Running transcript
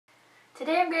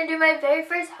Today I'm going to do my very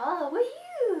first haul.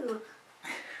 Woohoo!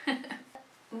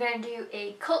 I'm going to do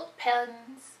a cult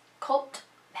pens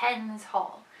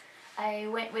haul. I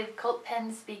went with cult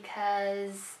pens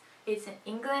because it's in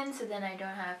England, so then I don't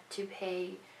have to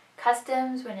pay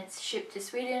customs when it's shipped to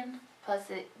Sweden. Plus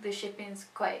the shipping is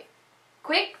quite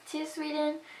quick to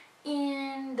Sweden,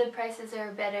 and the prices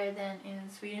are better than in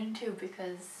Sweden too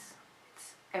because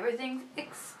everything's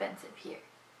expensive here.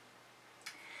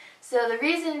 So the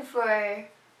reason for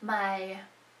my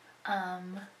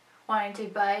wanting to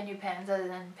buy new pens, other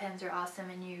than pens are awesome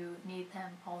and you need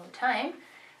them all the time,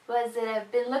 was that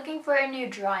I've been looking for a new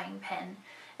drawing pen,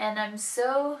 and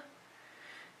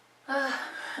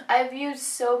I've used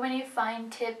so many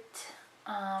fine-tipped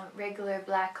regular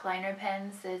black liner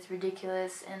pens that it's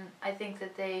ridiculous, and I think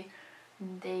that they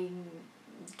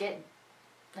get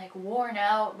like worn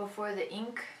out before the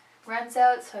ink runs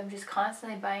out, so I'm just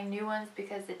constantly buying new ones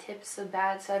because the tip's so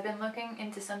bad. So I've been looking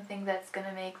into something that's going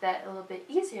to make that a little bit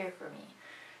easier for me.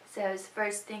 So I was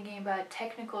first thinking about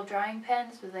technical drawing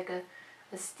pens with like a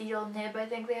steel nib, I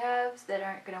think they have, that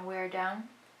aren't going to wear down.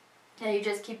 And you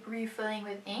just keep refilling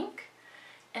with ink.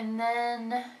 And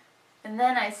then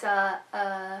I saw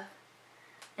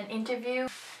an interview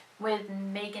with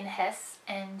Megan Hess,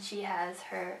 and she has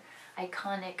her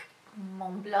iconic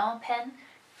Mont Blanc pen,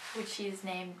 which she's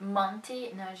named Monty,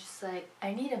 and I was just like,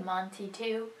 I need a Monty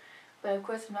too, but of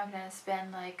course I'm not going to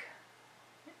spend like,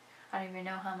 I don't even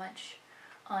know how much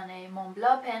on a Mont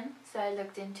Blanc pen, so I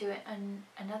looked into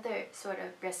another sort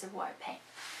of reservoir pen.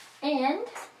 And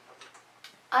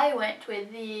I went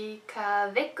with the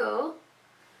xoxo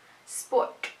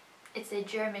Sport. It's a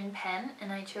German pen,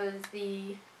 and I chose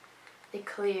the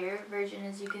clear version,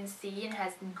 as you can see, and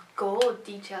has gold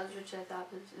details, which I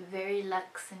thought was very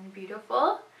luxe and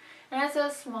beautiful. And it's so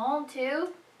small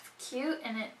too. It's cute,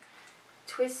 and it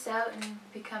twists out and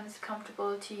becomes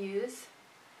comfortable to use.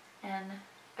 And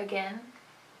again,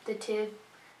 the tip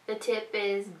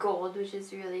is gold, which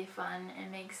is really fun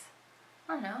and makes,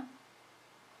 I don't know,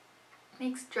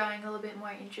 makes drawing a little bit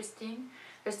more interesting.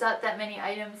 There's not that many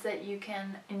items that you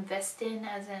can invest in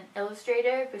as an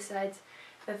illustrator besides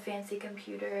a fancy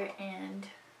computer and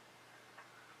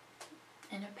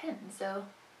a pen. So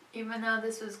even though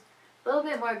this was a little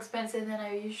bit more expensive than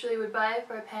I usually would buy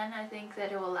for a pen, I think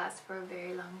that it will last for a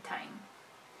very long time.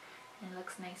 And it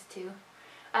looks nice too.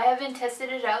 I haven't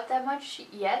tested it out that much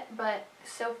yet, but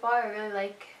so far I really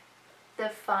like the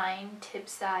fine tip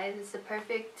size. It's the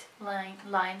perfect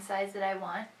line size that I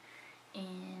want,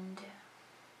 and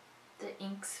the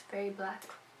ink's very black.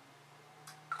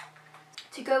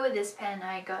 To go with this pen,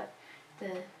 I got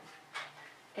the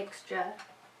extra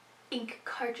ink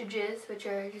cartridges, which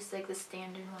are just like the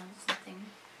standard ones,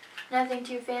 nothing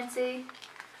too fancy.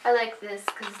 I like this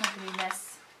because it's not going to be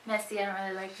messy. I don't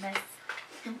really like mess.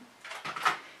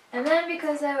 And then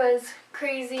because I was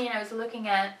crazy and I was looking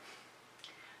at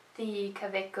the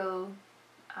xoxo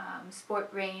Sport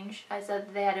range, I saw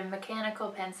that they had a mechanical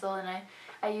pencil, and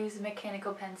I use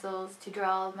mechanical pencils to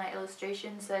draw all my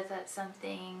illustrations, so I thought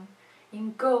something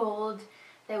in gold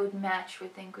that would match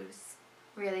would think was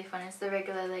really fun. It's the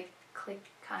regular like click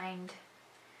kind,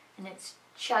 and it's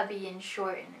chubby and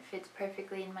short, and it fits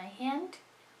perfectly in my hand.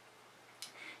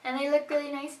 And they look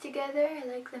really nice together. I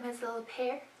like them as a little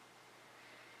pair.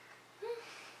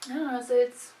 I don't know, so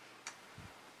it's,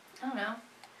 I don't know.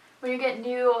 When you get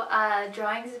new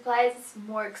drawing supplies, it's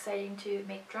more exciting to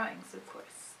make drawings, of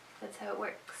course. That's how it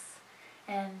works.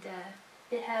 And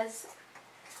it has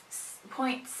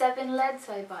 0.7 lead,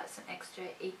 so I bought some extra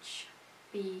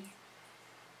HB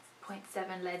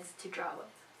 0.7 leads to draw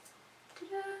with.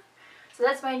 Ta-da! So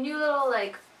that's my new little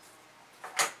like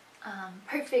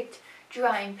perfect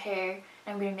drawing pair.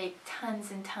 I'm going to make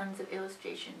tons and tons of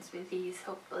illustrations with these,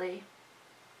 hopefully.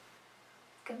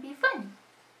 It's going to be fun.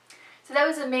 So that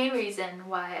was the main reason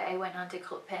why I went on to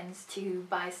cult pens, to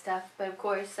buy stuff, but of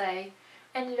course I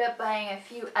ended up buying a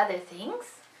few other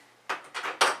things.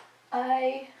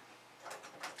 I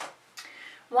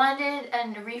wanted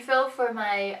a refill for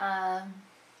my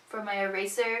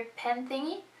eraser pen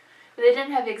thingy, but they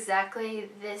didn't have exactly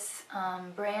this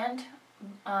brand.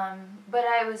 But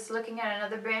I was looking at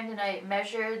another brand, and I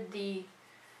measured the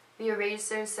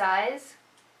eraser size,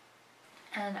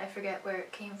 and I forget where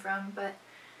it came from, but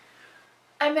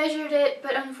I measured it,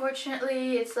 but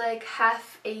unfortunately it's like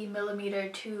half a millimeter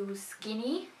too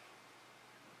skinny,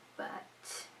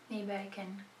 but maybe I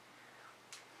can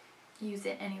use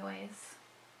it anyways.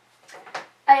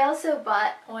 I also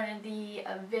bought one of the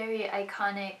very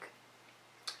iconic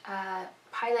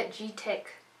Pilot G-Tech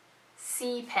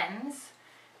C pens.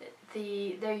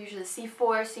 They're usually C4,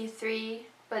 C3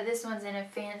 but this one's in a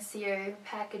fancier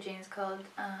packaging. It's called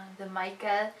the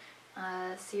Mica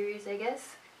series, I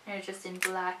guess, and it's just in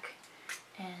black,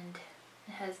 and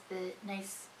it has the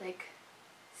nice like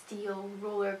steel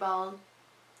rollerball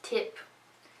tip.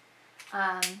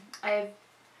 I've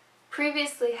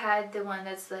previously had the one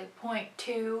that's like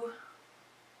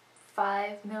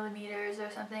 0.25 millimeters or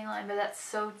something like, but that's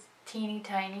so teeny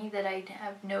tiny that I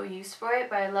have no use for it,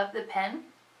 but I love the pen,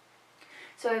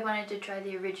 so I wanted to try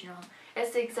the original.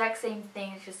 It's the exact same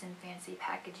thing, it's just in fancy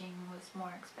packaging. It was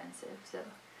more expensive, so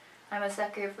I'm a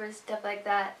sucker for stuff like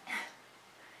that.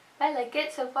 I like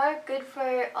it so far. Good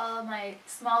for all my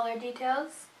smaller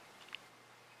details,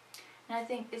 and I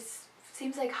think it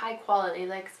seems like high quality,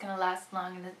 like it's gonna last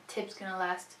long, and the tip's gonna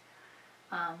last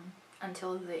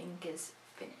until the ink is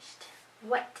finished.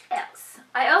 What else?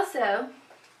 I also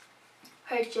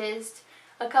purchased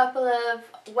a couple of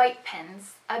white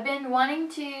pens. I've been wanting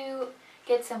to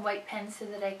get some white pens so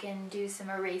that I can do some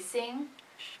erasing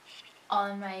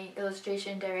on my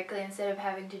illustration directly instead of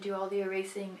having to do all the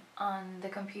erasing on the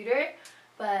computer,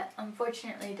 but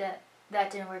unfortunately that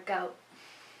didn't work out.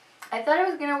 I thought it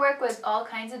was going to work with all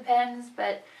kinds of pens,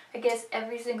 but I guess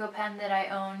every single pen that I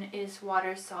own is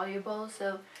water soluble,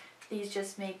 so these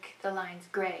just make the lines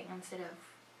gray instead of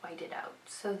whited out.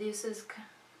 So this was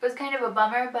kind of a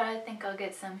bummer, but I think I'll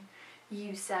get some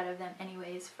use out of them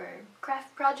anyways for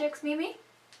craft projects maybe.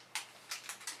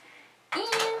 And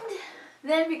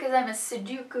then, because I'm a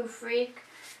Sudoku freak,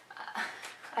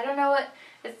 I don't know what,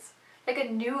 it's like a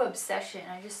new obsession.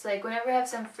 I just like, whenever I have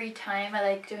some free time, I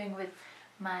like doing with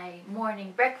my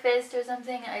morning breakfast or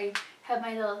something, I have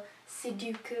my little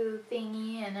Sudoku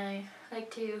thingy, and I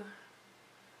like to,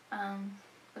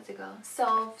 what's it called,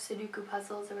 solve Sudoku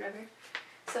puzzles or whatever.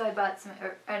 So I bought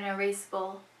an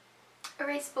erasable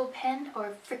pen,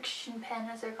 or friction pen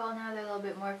as they're called now. They're a little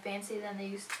bit more fancy than they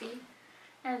used to be.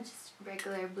 And it's just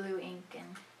regular blue ink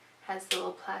and has the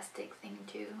little plastic thing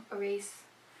to erase.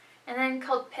 And then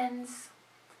Cult Pens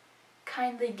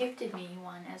kindly gifted me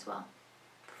one as well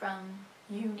from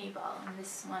Uniball, and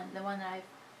this one, the one that I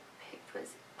picked,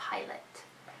 was Pilot.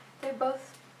 They're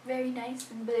both very nice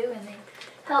and blue, and they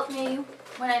help me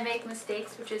when I make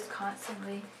mistakes, which is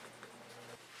constantly.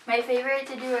 My favorite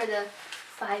to do are the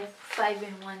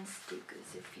 5-in-1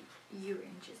 stickers, if you're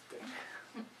interested.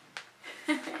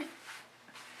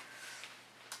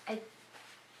 I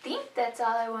think that's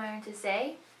all I wanted to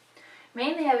say.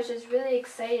 Mainly I was just really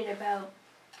excited about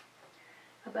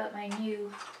my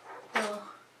new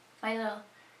little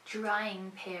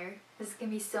drawing pair. This is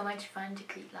going to be so much fun to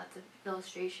create lots of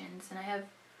illustrations, and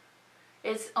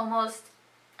it's almost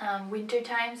winter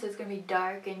time, so it's going to be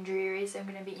dark and dreary, so I'm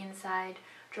going to be inside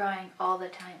drawing all the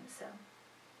time, so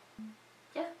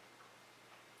yeah.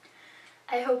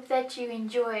 I hope that you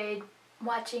enjoyed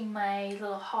watching my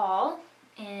little haul,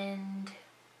 and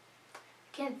I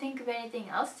can't think of anything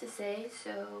else to say,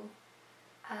 so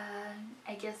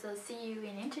I guess I'll see you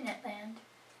in internet land.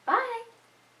 Bye!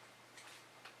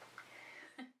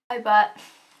 I bought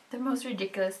the most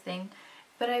ridiculous thing,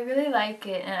 but I really like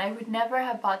it, and I would never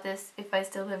have bought this if I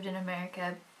still lived in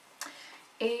America.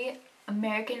 A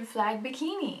American flag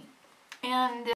bikini. And